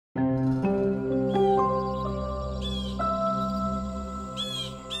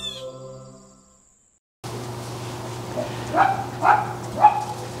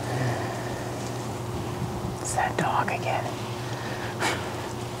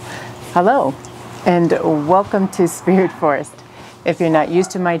Hello and welcome to Spirit Forest. If you're not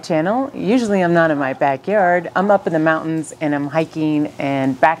used to my channel, usually I'm not in my backyard. I'm up in the mountains and I'm hiking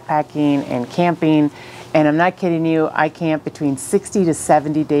and backpacking and camping, and I'm not kidding you, I camp between 60 to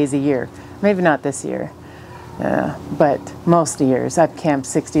 70 days a year. Maybe not this year, but most years I've camped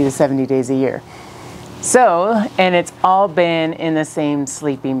 60 to 70 days a year. So, and it's all been in the same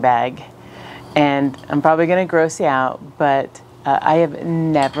sleeping bag. And I'm probably gonna gross you out, but I have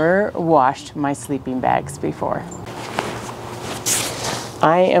never washed my sleeping bags before.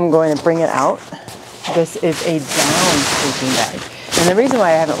 I am going to bring it out. This is a down sleeping bag. And the reason why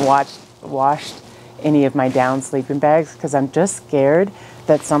I haven't washed any of my down sleeping bags, because I'm just scared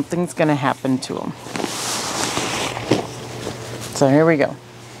that something's gonna happen to them. So here we go.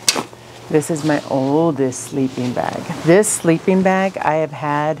 This is my oldest sleeping bag. This sleeping bag I have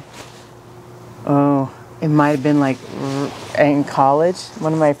had, it might have been like in college,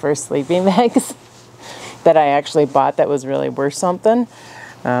 one of my first sleeping bags that I actually bought that was really worth something.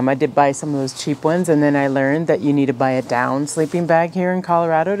 I did buy some of those cheap ones, and then I learned that you need to buy a down sleeping bag here in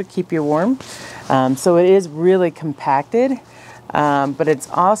Colorado to keep you warm. So it is really compacted, but it's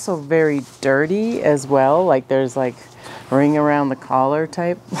also very dirty as well. Like there's like ring around the collar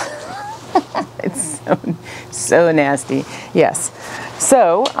type. It's so nasty. Yes.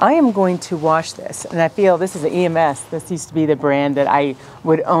 So I am going to wash this, and I feel this is an EMS. This used to be the brand that I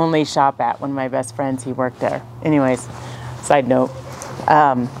would only shop at. One of my best friends, he worked there. Anyways, side note.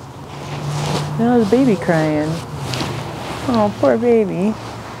 Oh, the baby crying. Oh, poor baby.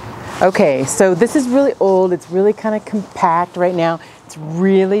 Okay, so this is really old. It's really kind of compact right now. It's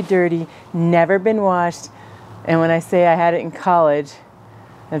really dirty, never been washed. And when I say I had it in college,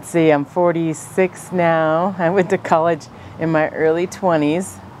 let's see, I'm 46 now. I went to college in my early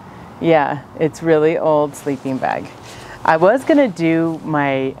 20s. Yeah, it's really old sleeping bag. I was gonna do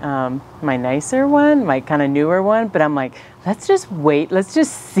my my nicer one, my kind of newer one, but I'm like, let's just wait. Let's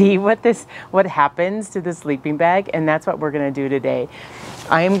just see what happens to the sleeping bag, and that's what we're gonna do today.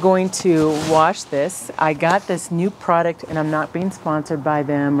 I am going to wash this. I got this new product, and I'm not being sponsored by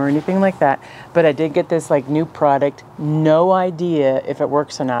them or anything like that, but I did get this like new product. No idea if it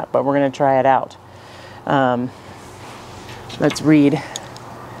works or not, but we're gonna try it out. Let's read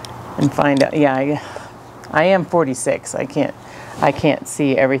and find out. Yeah, I am 46. I can't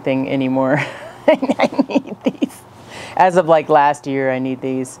see everything anymore. I need these. As of like last year, I need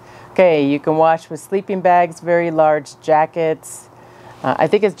these. Okay, you can wash with sleeping bags, very large jackets. I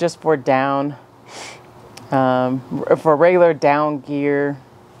think it's just for down, for regular down gear.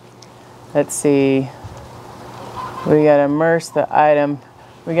 Let's see. We gotta immerse the item.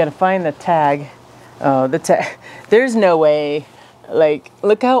 We gotta find the tag. Oh, the tag. There's no way. Like,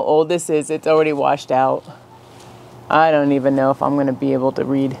 look how old this is. It's already washed out. I don't even know if I'm gonna be able to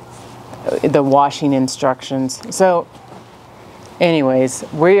read the washing instructions. So, anyways,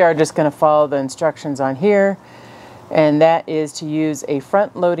 we are just gonna follow the instructions on here. And that is to use a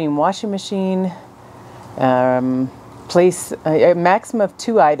front-loading washing machine. Place a maximum of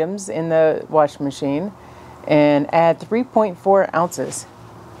 2 items in the washing machine and add 3.4 ounces.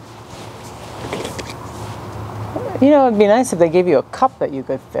 You know, it'd be nice if they gave you a cup that you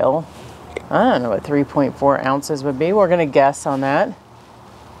could fill. I don't know what 3.4 ounces would be. We're gonna guess on that.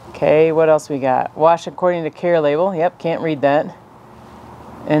 Okay, what else we got? Wash according to care label. Yep, can't read that.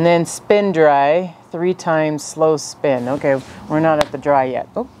 And then spin dry 3 times slow spin. Okay, we're not at the dry yet.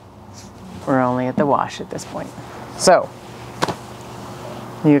 Oh, we're only at the wash at this point. So,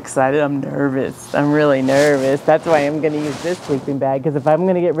 you excited? I'm nervous. I'm really nervous. That's why I'm going to use this sleeping bag, because if I'm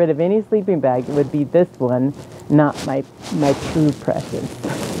going to get rid of any sleeping bag, it would be this one, not my true precious.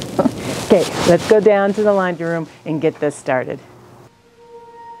 Okay, let's go down to the laundry room and get this started.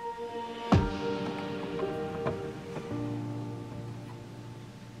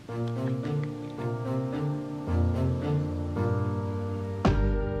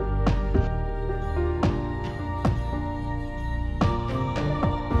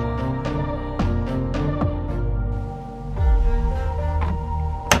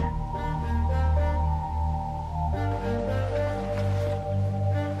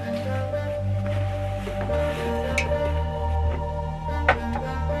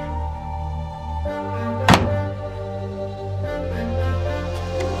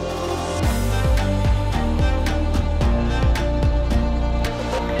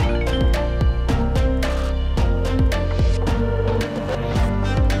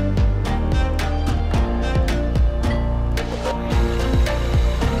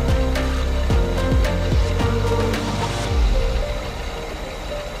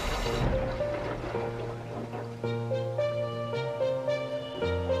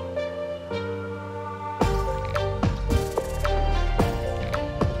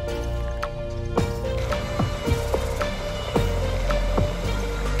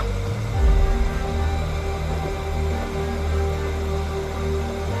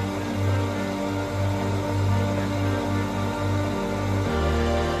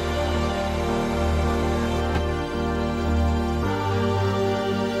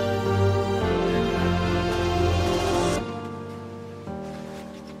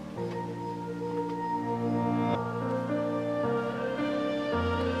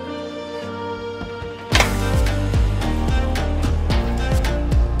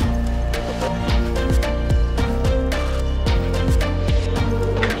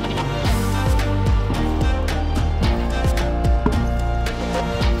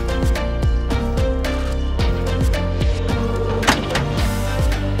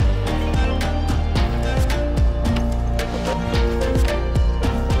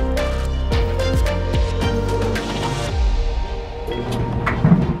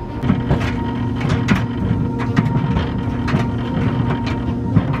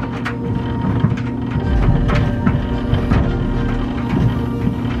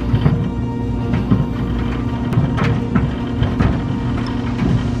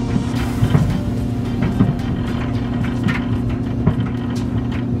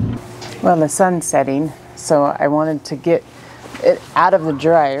 Well, the sun's setting, so I wanted to get it out of the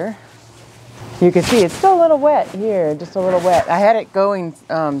dryer. You can see it's still a little wet here, just a little wet. I had it going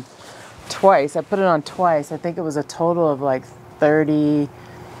twice. I put it on twice. I think it was a total of like 30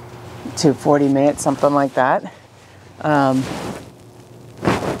 to 40 minutes, something like that. I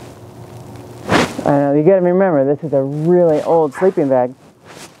know, you gotta remember, this is a really old sleeping bag.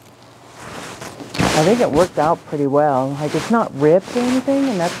 I think it worked out pretty well. Like, it's not ripped or anything,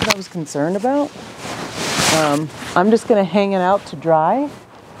 and that's what I was concerned about. I'm just gonna hang it out to dry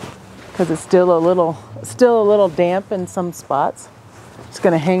because it's still a little damp in some spots. Just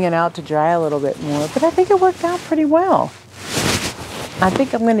gonna hang it out to dry a little bit more, but I think it worked out pretty well. I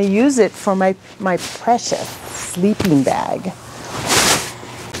think I'm gonna use it for my precious sleeping bag.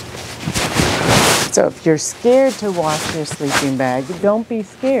 So if you're scared to wash your sleeping bag, don't be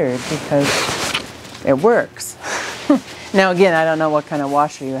scared because it works. Now again, I don't know what kind of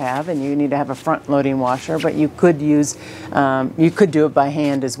washer you have, and you need to have a front-loading washer, but you could do it by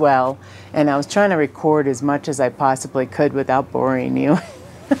hand as well. And I was trying to record as much as I possibly could without boring you,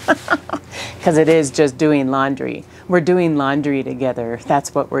 because it is just doing laundry. We're doing laundry together.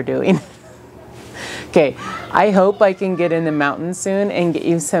 That's what we're doing. Okay, I hope I can get in the mountains soon and get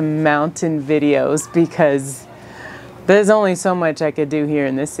you some mountain videos, because there's only so much I could do here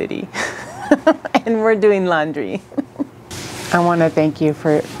in this city. And we're doing laundry. I want to thank you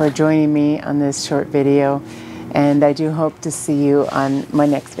for joining me on this short video, and I do hope to see you on my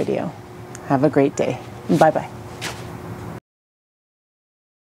next video. Have a great day. Bye-bye.